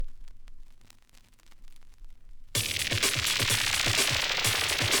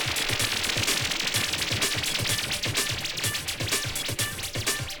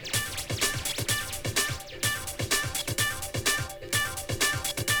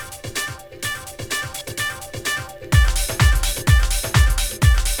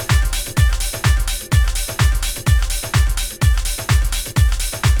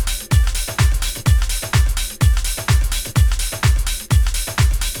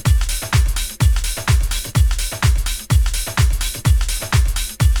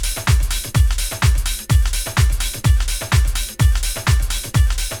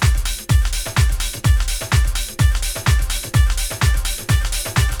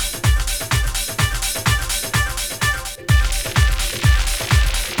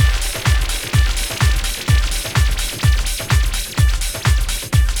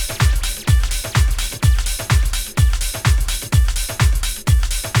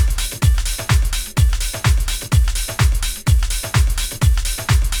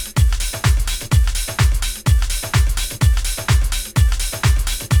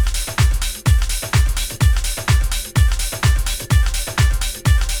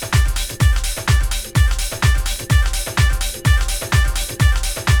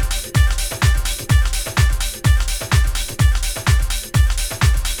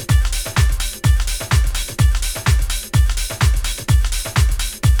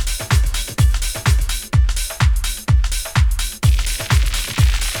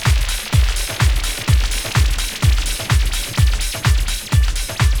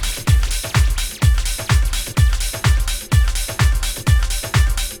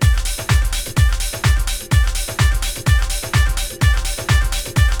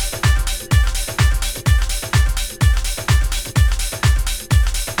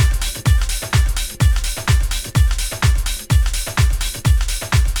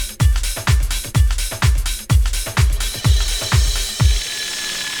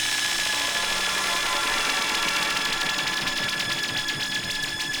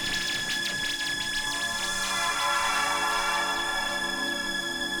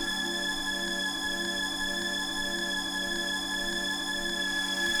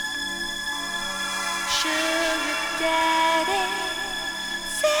Sugar daddy,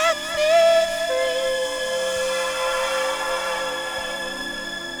 set me free.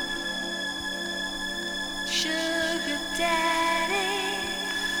 Sugar daddy,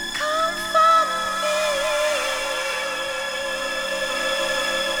 come for me.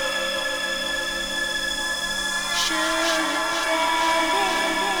 Sugar daddy,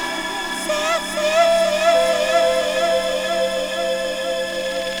 set me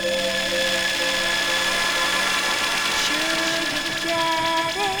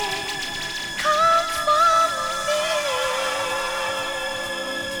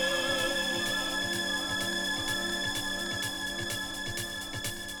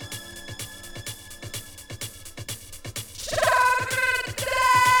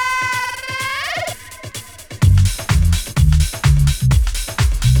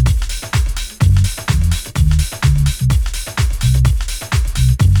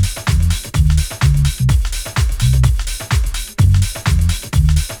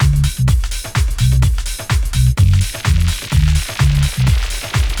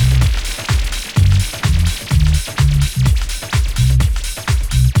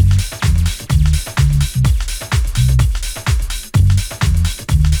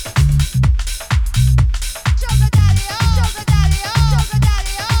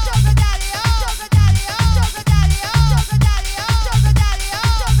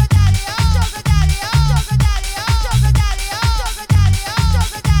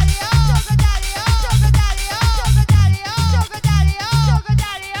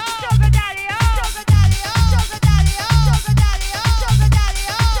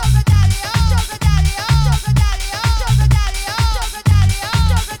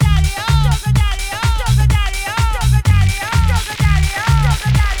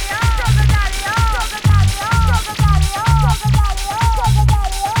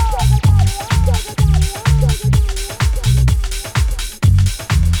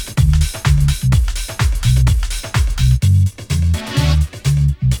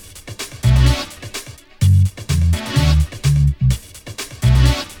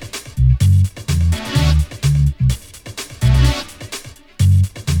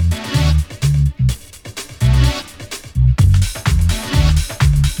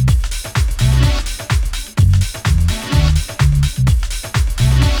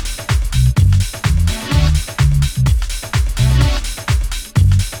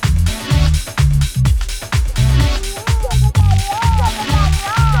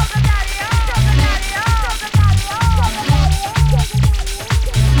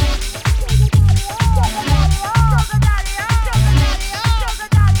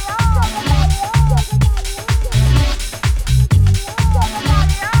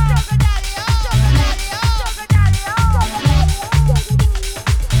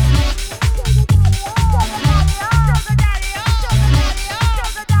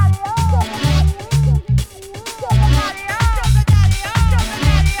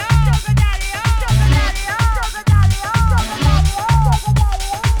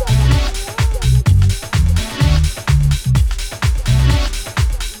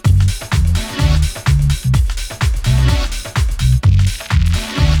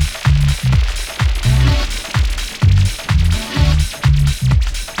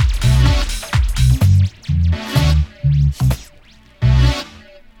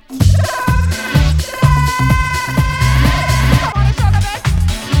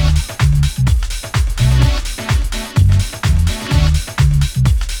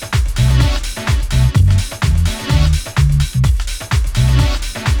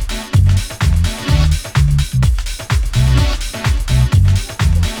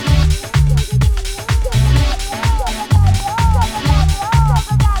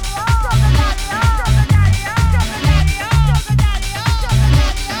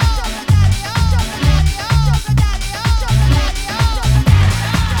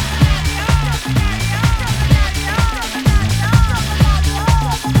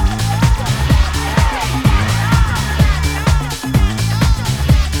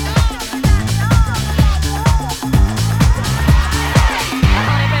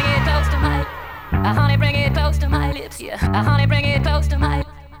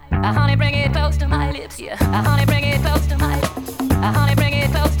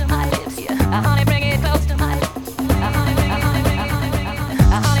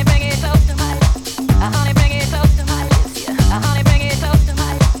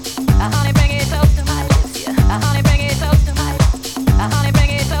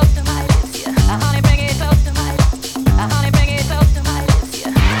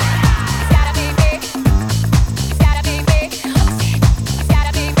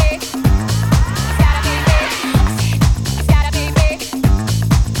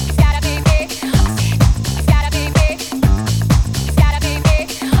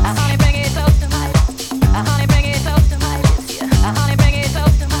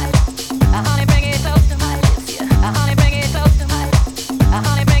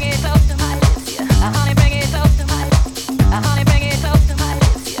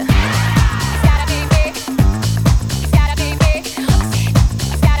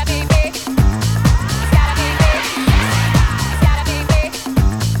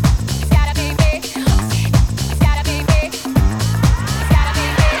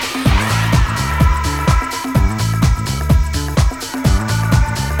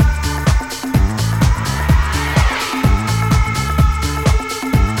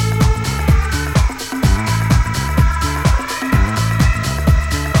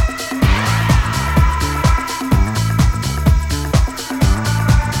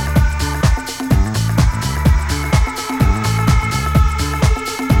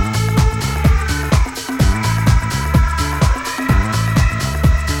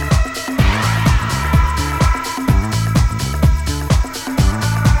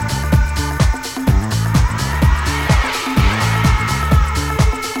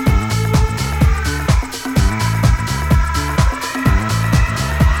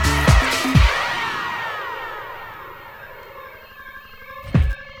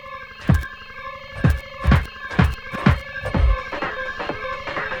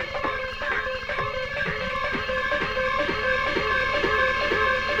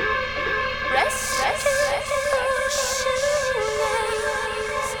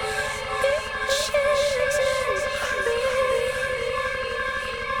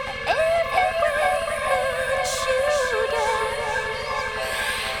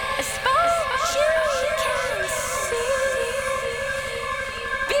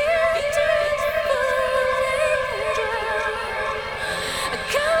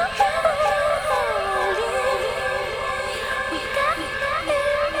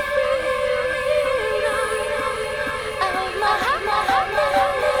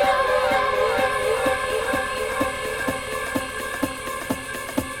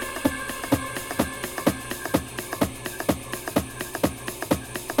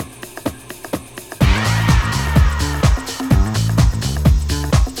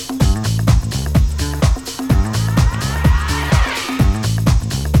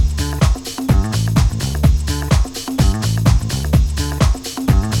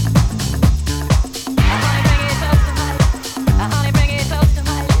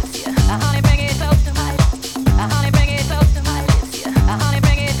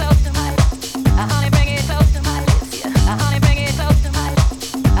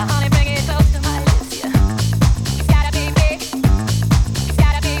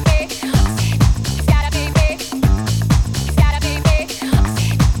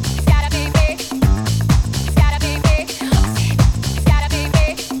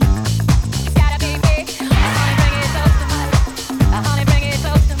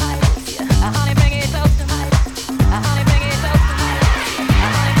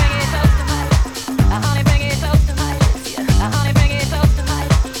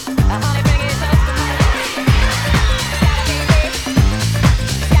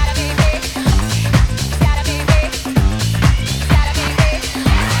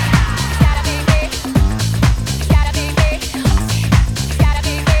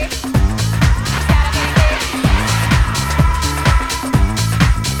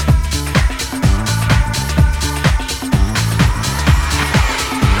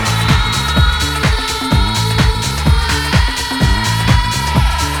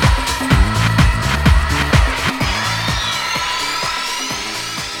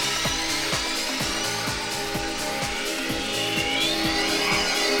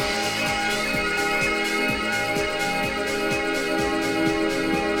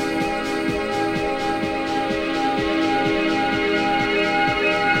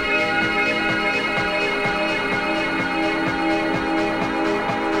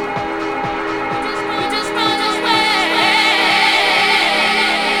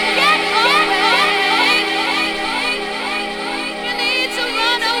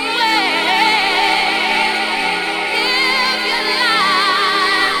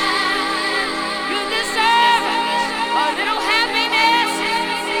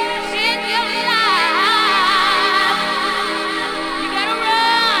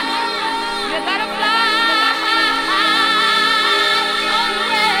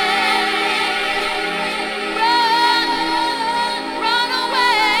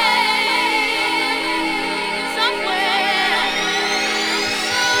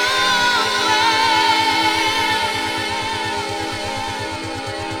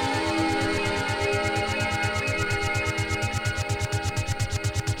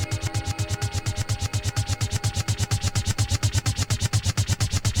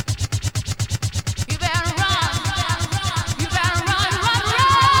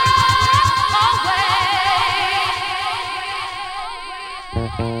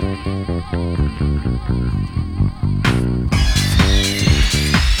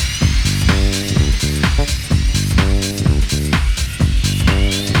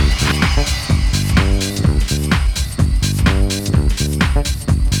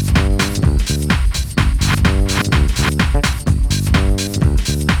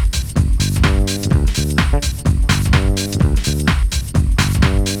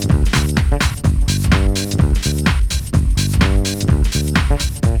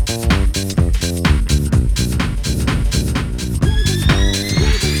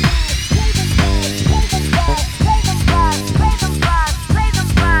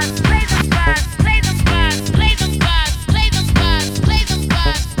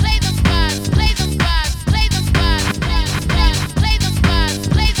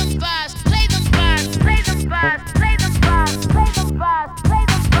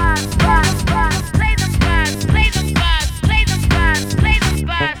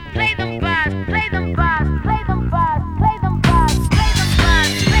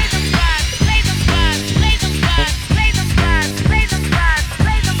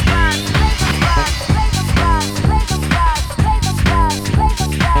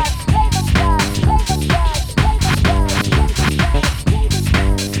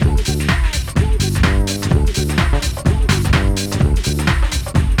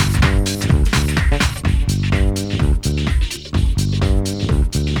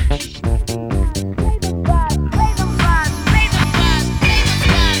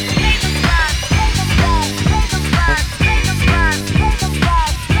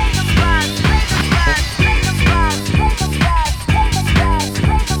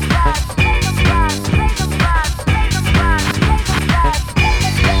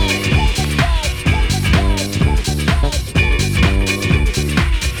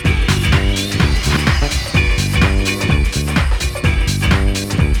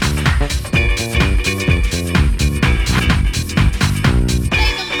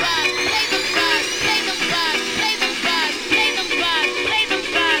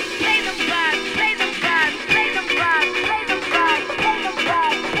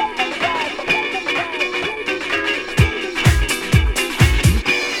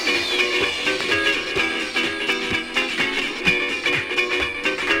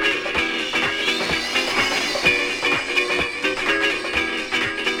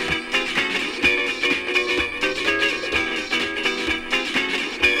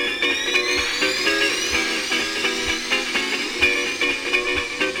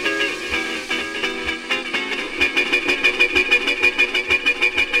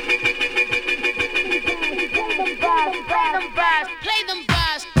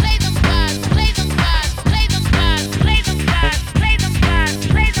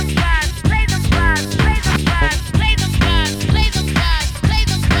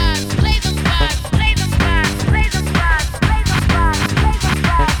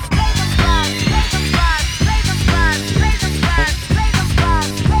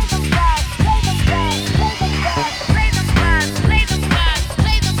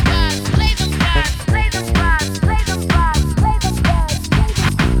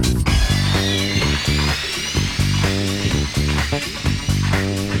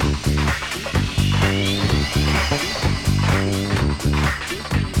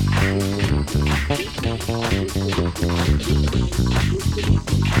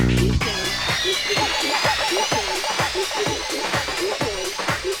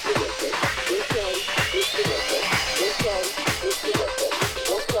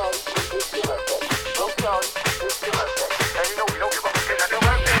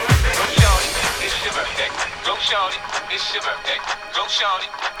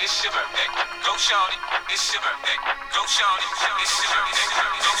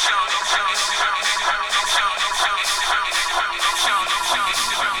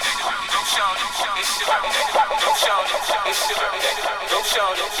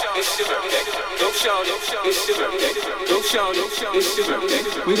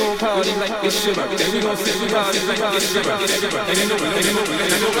We gon' party like it's your birthday. We gon' sit and party like it's your birthday. And they know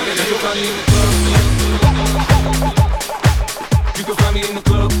party in the club. You can find me in the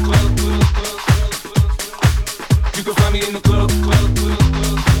club. You can find me in the club.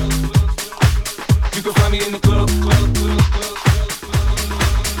 You can find me in the club.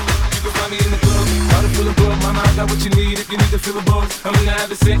 You can find me in the club. Bottle full of bug, mama, I got what you need if you need to feel a buzz. I'm into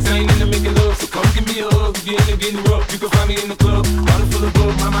having sex, I ain't into making love. So come give me a hug if you're into getting rough. You can find me in the club. Bottle full of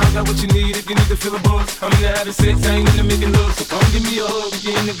bug, mama, I got what you need if you need to feel a buzz. I'm into having sex, I ain't into making love. So come give me a hug if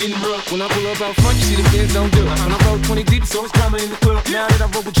you're into getting rough. When I pull up out front, you see the Benz don't do it. When I roll 20 deep, so it's drama in the club. Now that I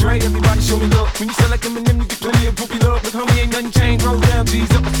roll with Dre, everybody show me love. When you sell like Eminem, you get plenty of groupie love. Look, homie, ain't nothing changed. Roll down,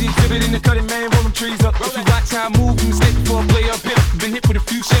 G's up. I see exhibit in the cutting, man. Roll them trees up. If you watch how I move, you mistake before I play up here. Been hit with a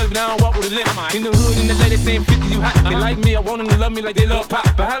few shells, but I don't walk with a limp. In the hood, in the lady saying 50, you hot. They like me, I want them to love me like they love pop.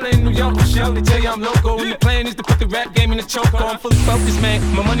 But holla in New York, for sure, they tell you I'm loco. And the plan is to put the rap game in the choke. I'm fully focused, man.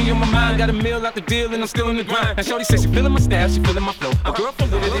 My money on my mind, got a meal out the deal, and I'm still in the grind. And shorty says she feeling my style, she feeling my flow. A girl from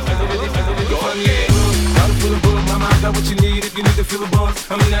the city, go on, yeah. Bottle full of bug, my mind got what you need if you need to feel a buzz.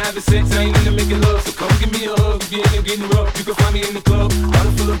 I'm into having sex, I ain't into making love. So come give me a hug if you're into getting rough. You can find me in the club.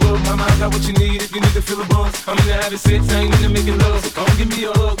 Bottle full of bug, my mind got what you need if you need to feel a buzz. I'm into having sex, I ain't into making love. So come give me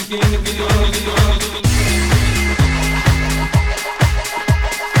a hug if you're into getting rough.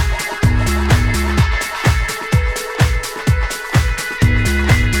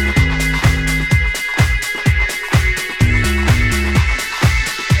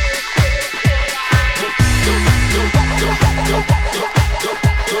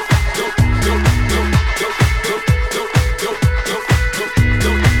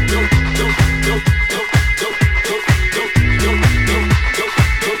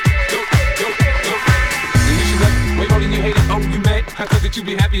 You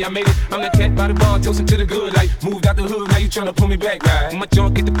be happy I made it. I'm that cat by the bar, toasting to the good life. Moved out the hood, now you tryna pull me back, right? When my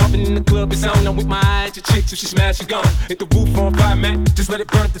junk get the pumping in the club, it's on. I'm with my eyes, your chick, so she smash, she gone. Hit the roof on fire, man. Just let it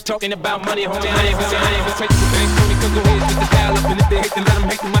burn if the talking about money, homie. I ain't gonna take the bank for me, cause go ahead, just the dial up. And if they hate, then let them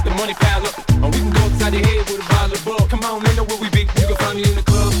hate them, let the money pile up. Or we can go upside the head with a bottle of bug. Come on, they know where we be. You can find me in the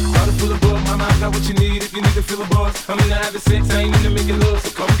club, bottle full of bug. My mind got what you need if you need to feel a buzz. I'm into having sex, I ain't into making love.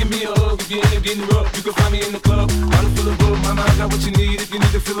 So come give me a hug if you're into getting rough. You can find me in the club, bottle full of bug. My mind got what you need if you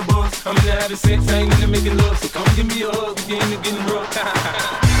need to feel a buzz. I'm into having sex, I ain't into making love. So come give me a hug if you're into getting rough.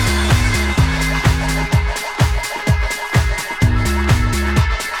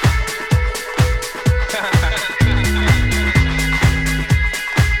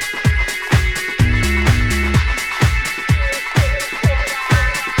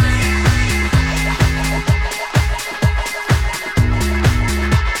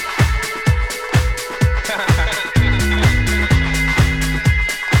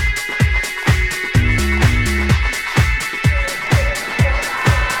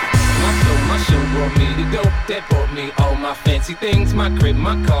 Things, my crib,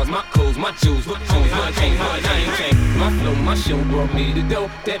 my cars, my clothes, my jewels, my jewels, my chains, my name change. My flow, my show brought me the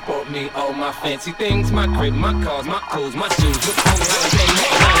dope that bought me all my fancy things. My crib, my cars, my clothes, my jewels, my clothes, my chains,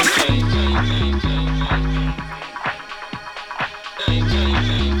 my name change.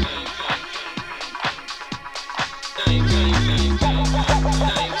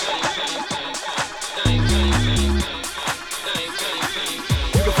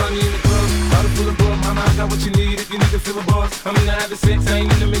 What you need if you need to feel a buzz. I'm into having sex, I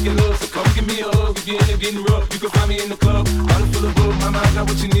ain't into making love. So come give me a hug if you're into getting rough. You can find me in the club, bottle full of bug. My mind got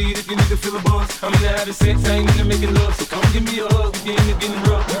what you need if you need to feel a buzz. I'm into having sex, I ain't into making love. So come give me a hug if you're into getting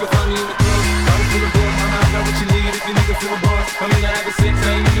rough. You can find me in the club, bottle full of bug. My mind got what you need if you need to feel a buzz. I'm into having sex,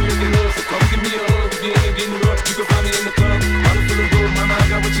 I ain't into making love. So come give me a hug if you're into getting rough. You can find me in the club, bottle full of bug. My mind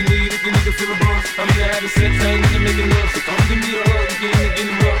got what you need if you need to feel a buzz. I'm into having sex, I ain't into making love. So come give me a hug if you're into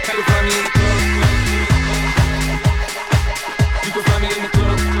getting rough. You can find me in the club. You can find me in the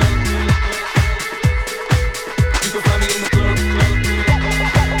club. You can find me in the club.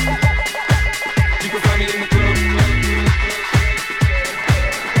 You can find me in the club.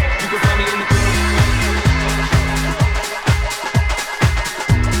 You can find me in the club.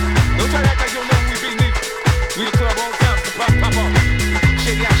 Don't try to act like you don't know who we be, nigga. We the club all the time, so pop off.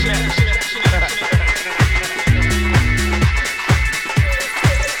 Shake it out, shake it out.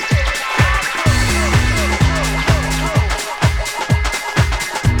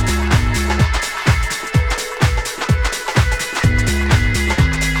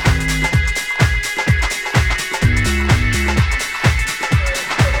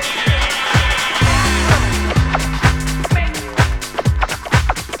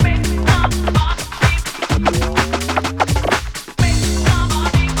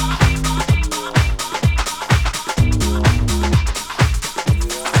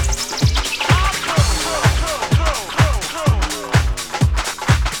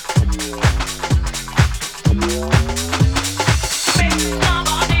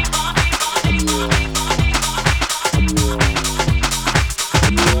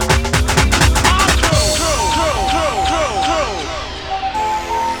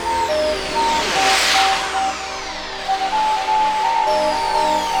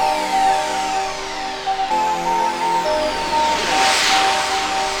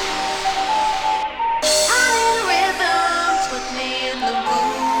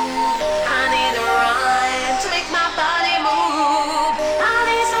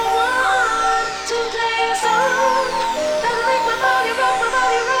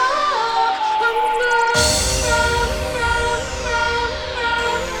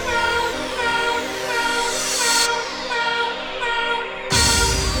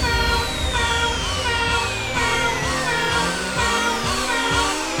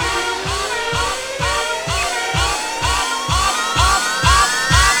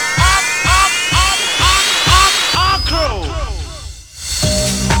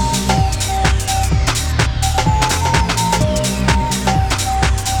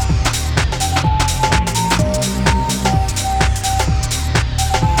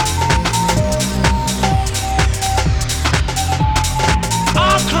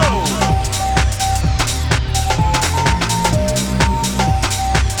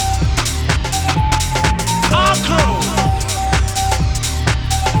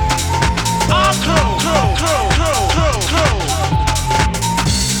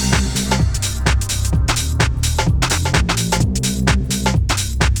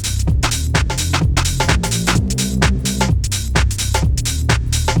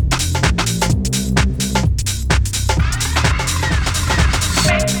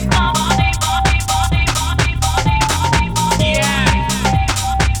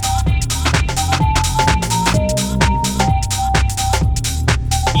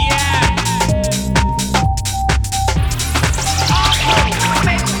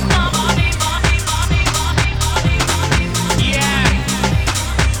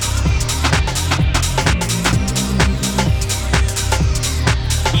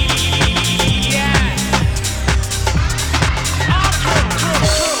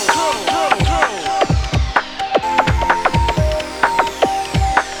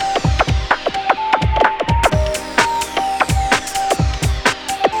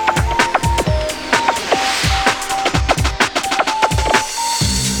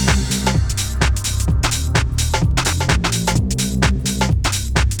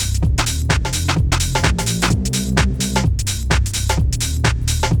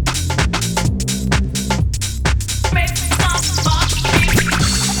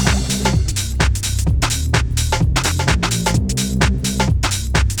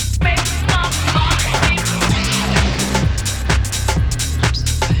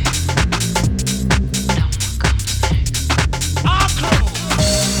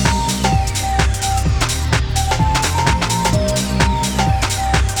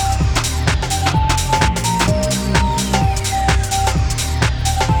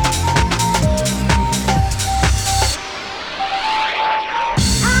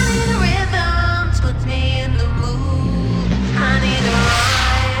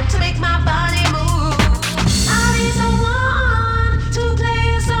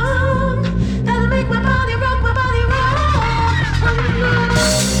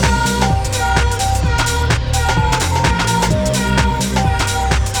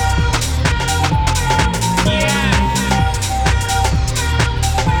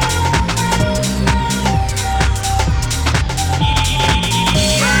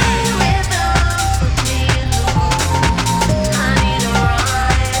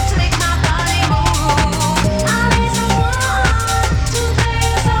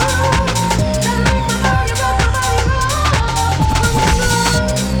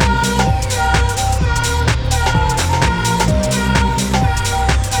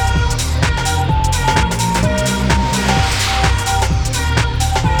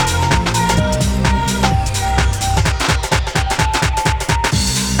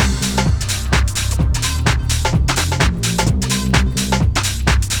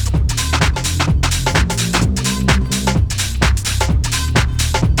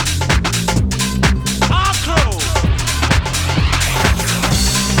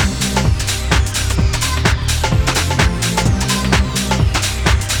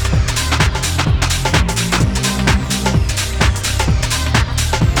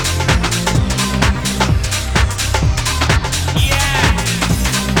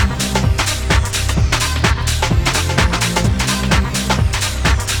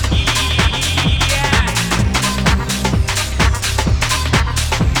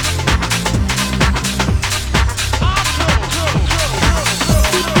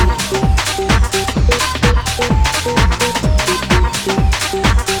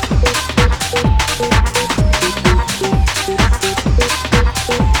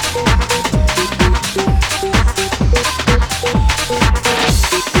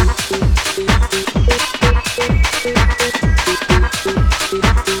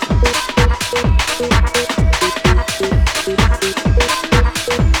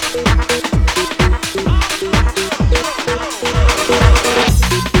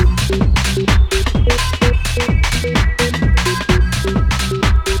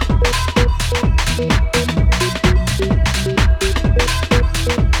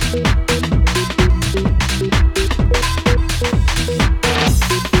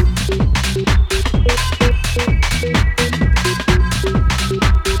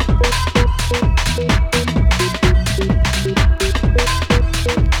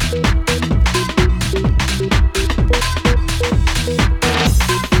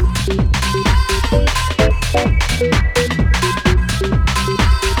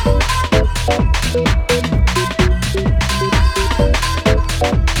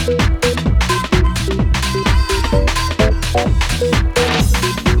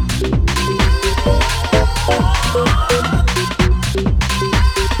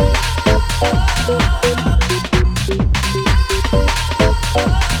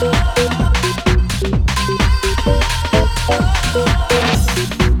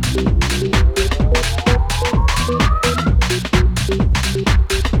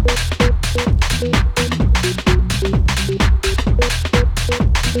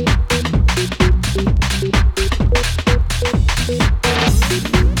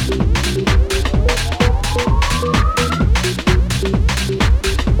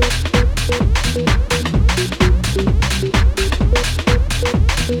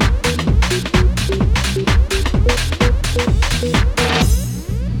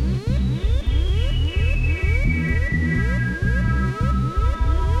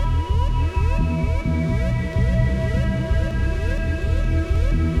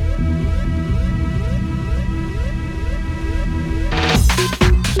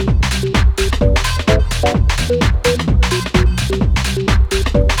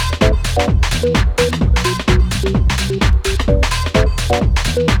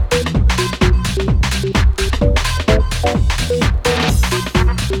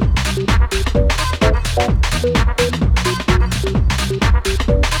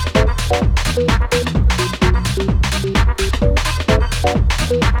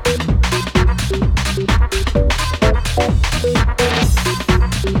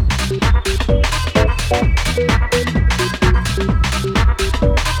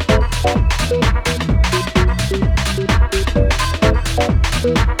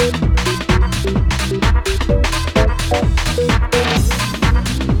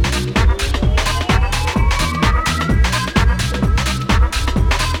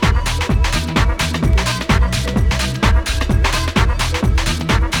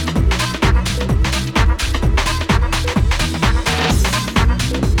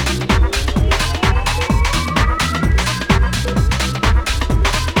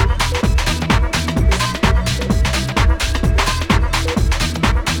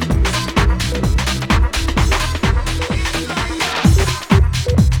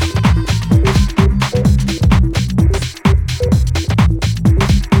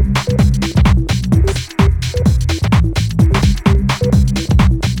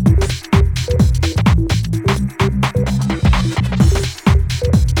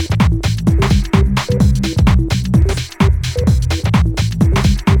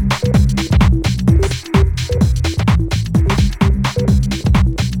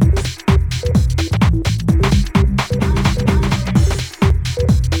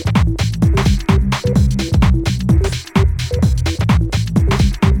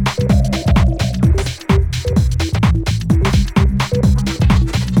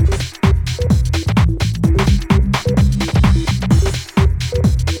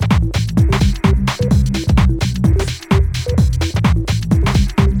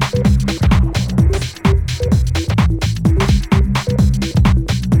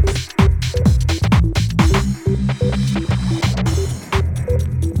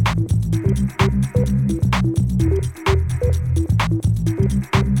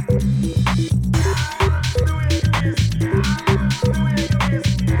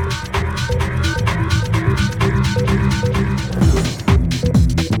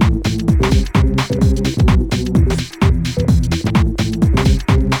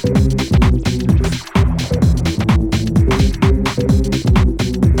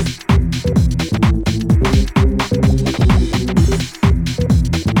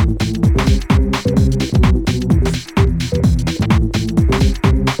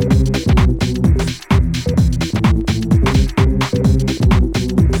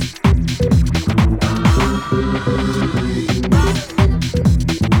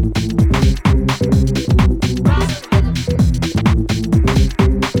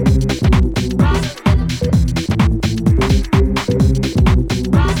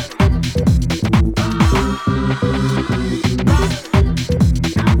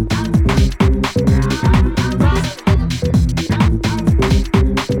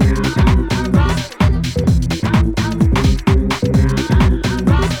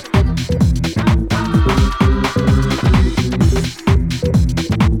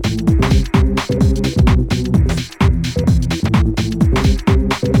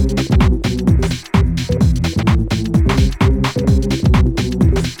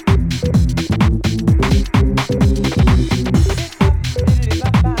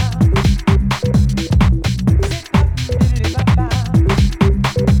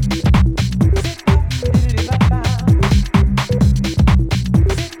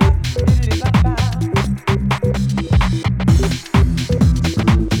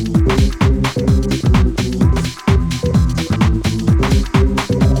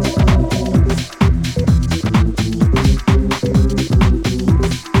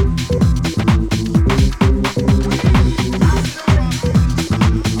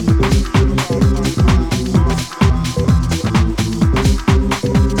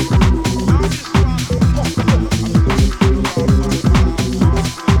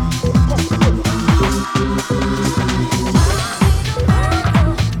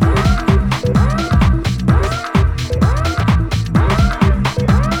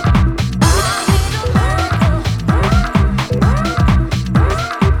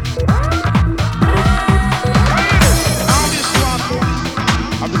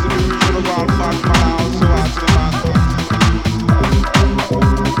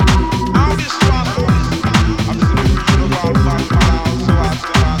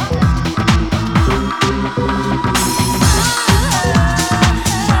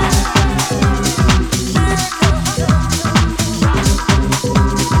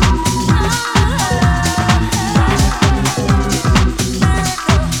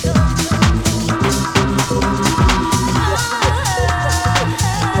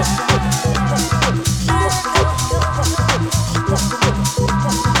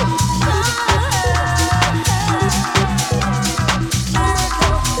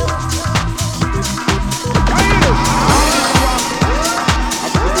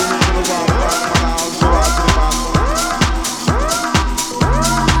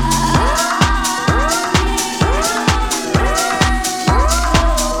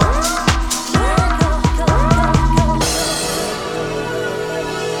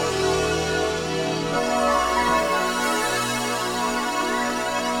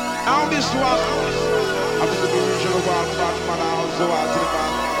 Now this one, I'm the original Batman, I'll go out to the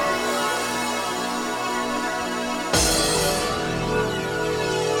man.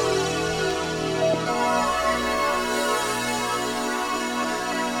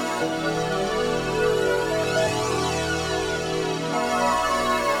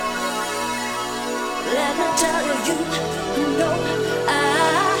 Let me tell you, you know,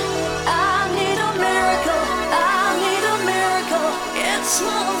 I need a miracle. I need a miracle. It's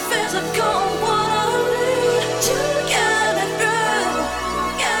more physical. What I need to get it through,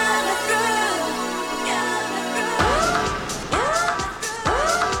 get it through, get it through, get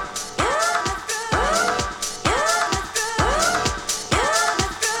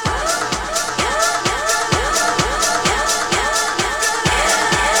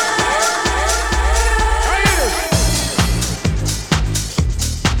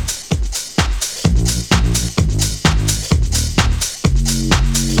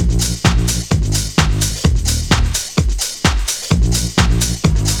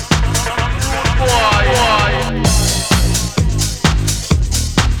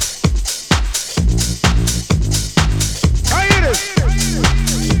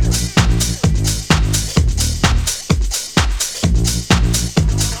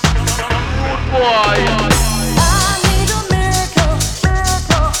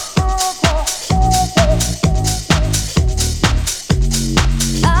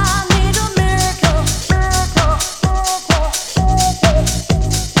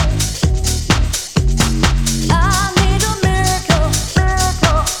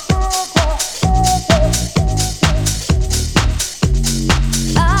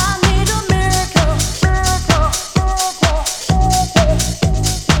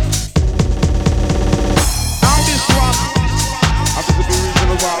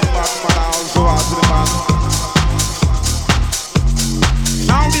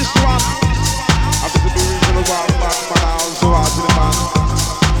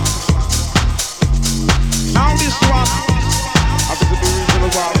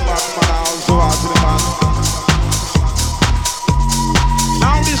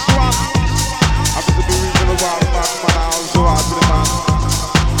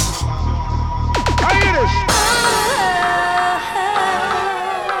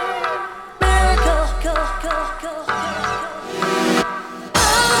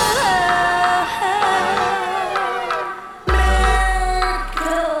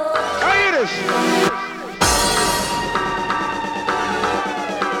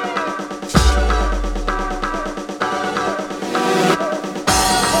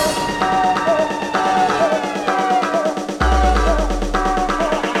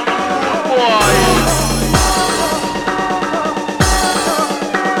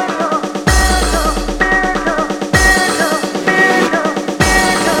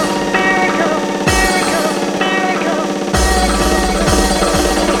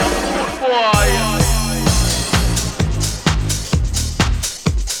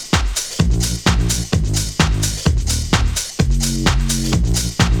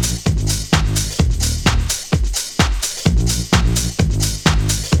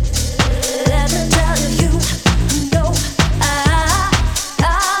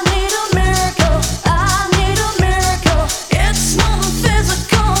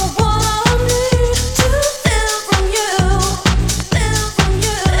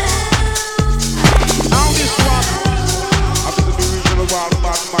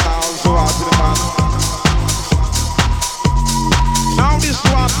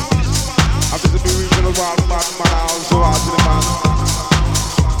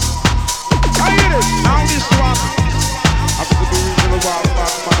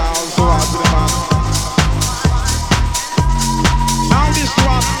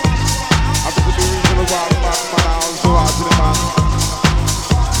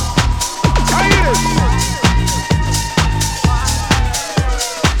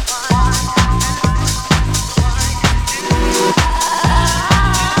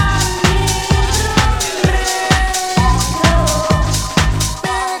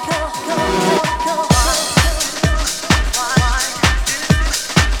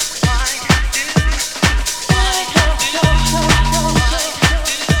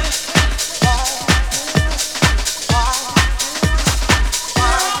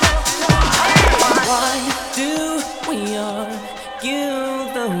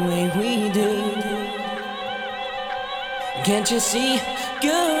Can't you see,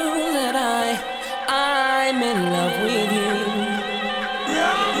 girl, that I'm in love with you?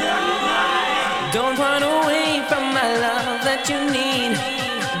 Don't run away from my love that you need.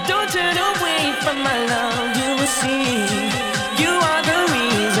 Don't turn away from my love, you will see. You are the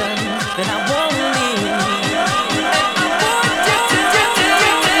reason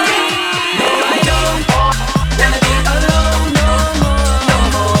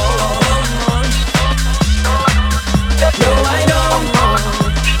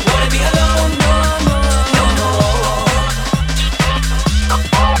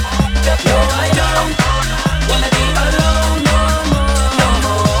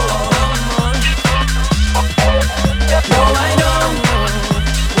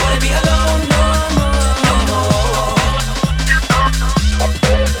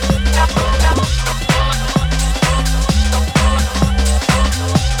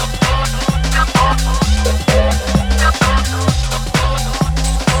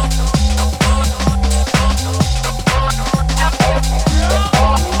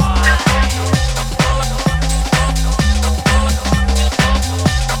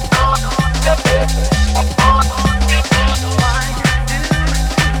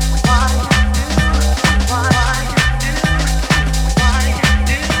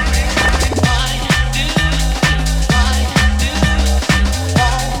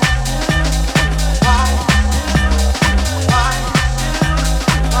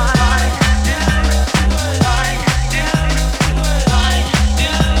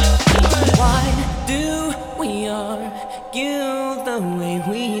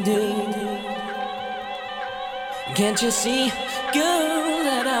Can't you see, girl,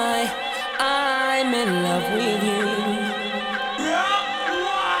 that I'm in love with you?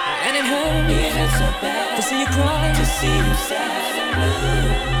 And it hurts so bad to see you cry, to see you sad and blue.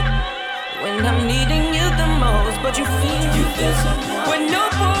 When I'm needing you the most, but you feel so wrong. When no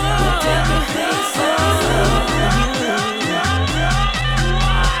one will take your place for you.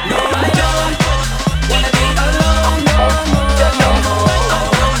 No, I don't wanna be alone no more.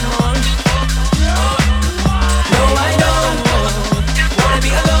 No, I don't wanna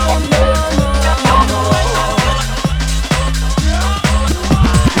be alone no more.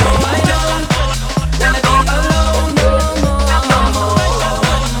 No, I don't wanna be alone no more.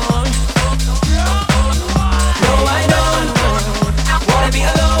 No, I don't wanna be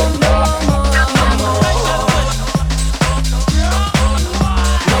alone no more. No,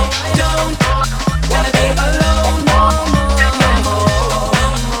 I don't wanna be alone no more.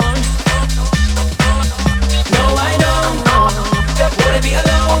 No, I don't wanna be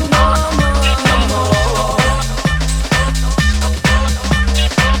alone no more.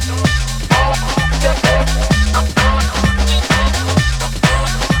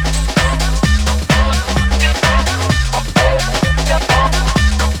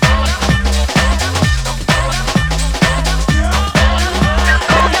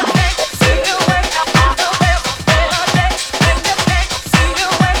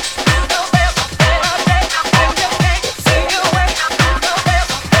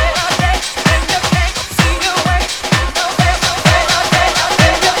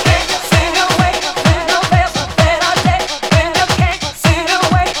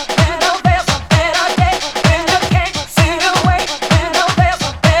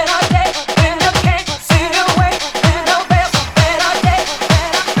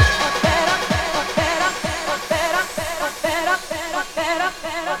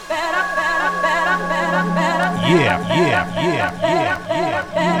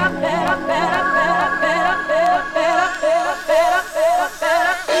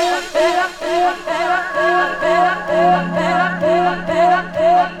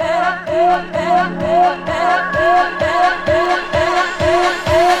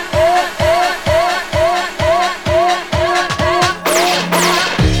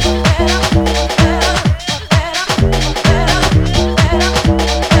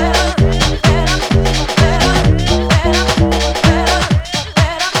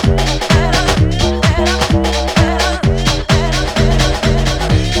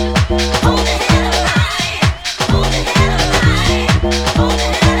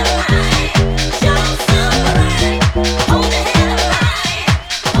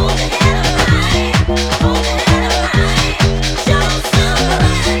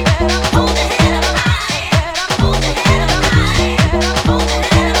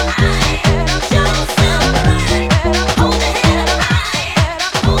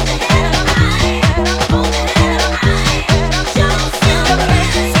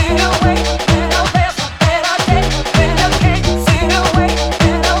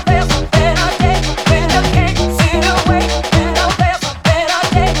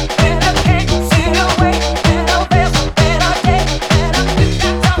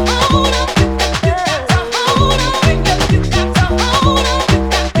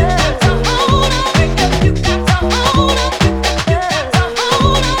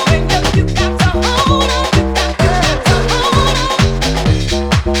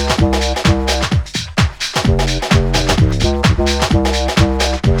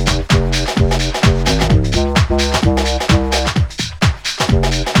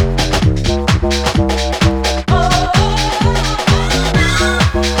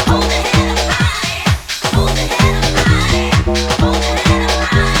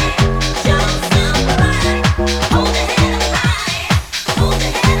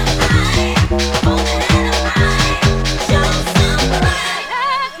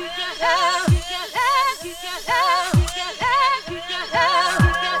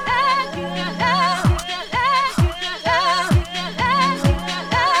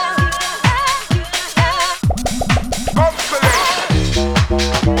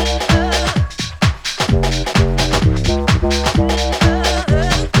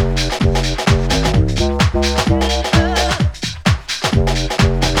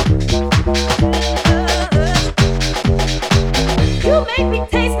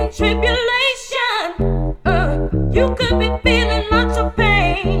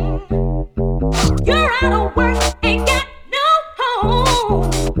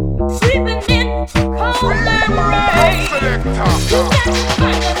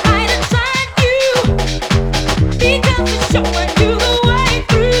 Showing you the way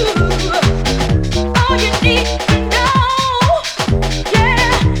through. All you need to know.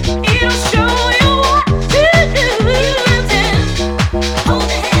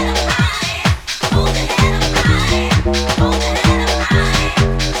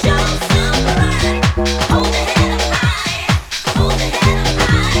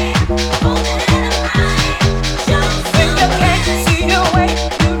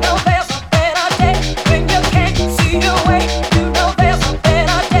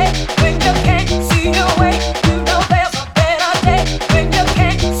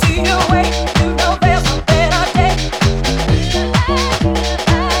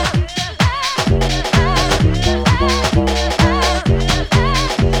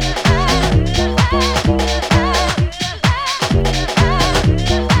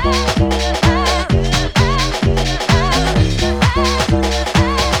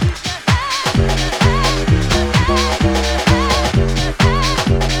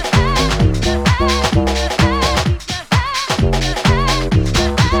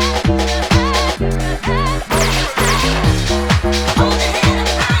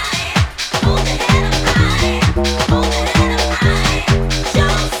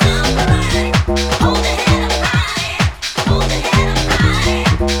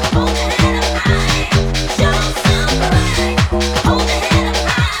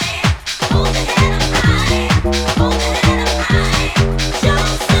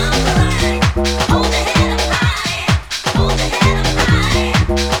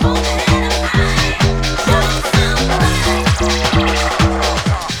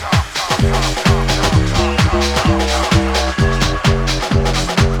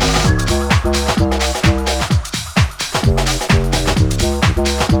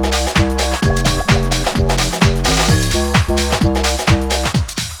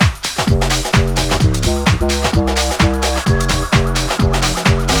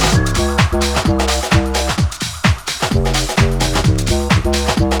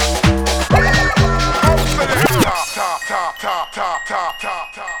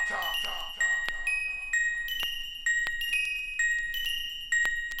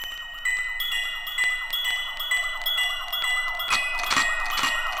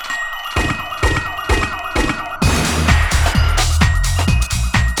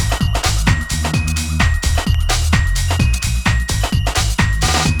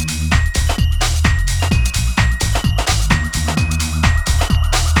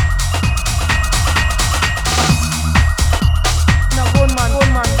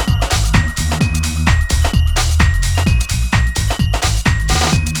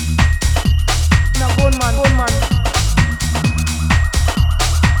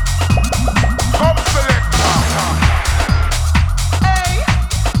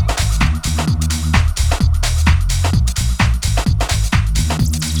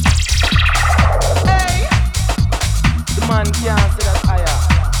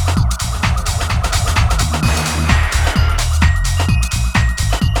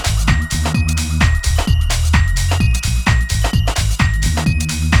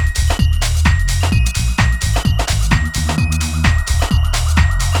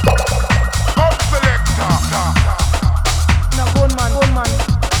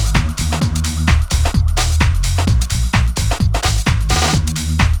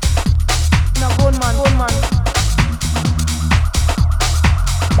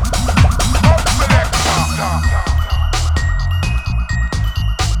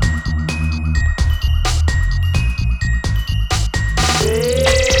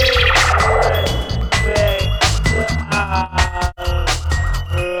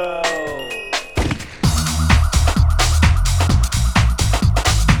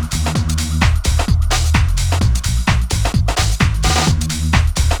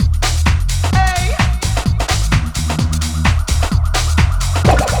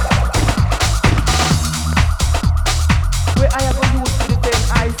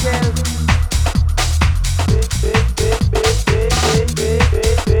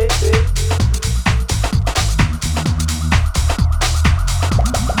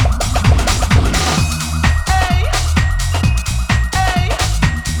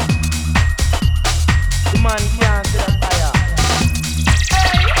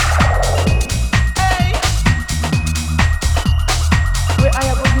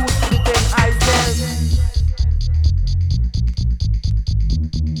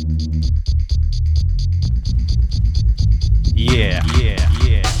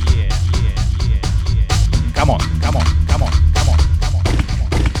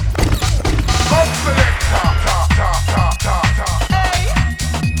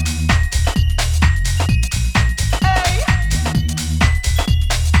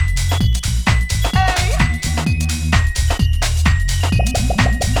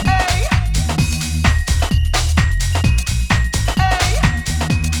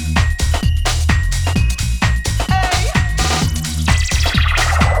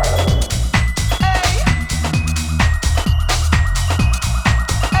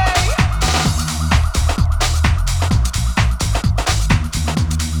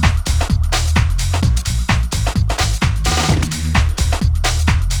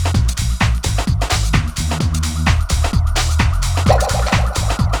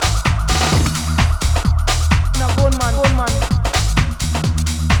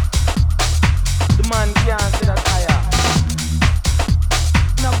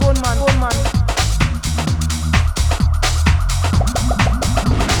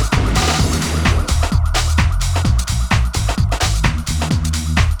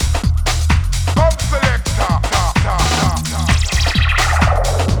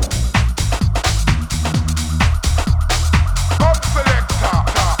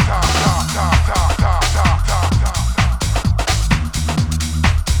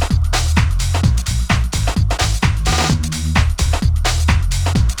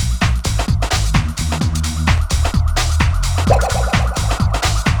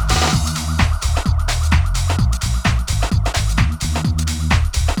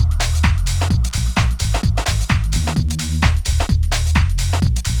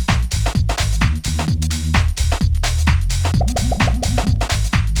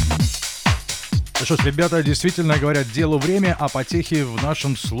 Ну что ж, ребята действительно говорят, делу время, а потехи в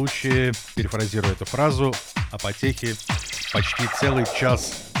нашем случае, перефразируя эту фразу, а потехи почти целый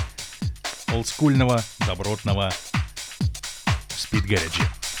час олдскульного, добротного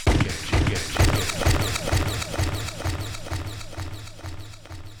спид-гарриджа.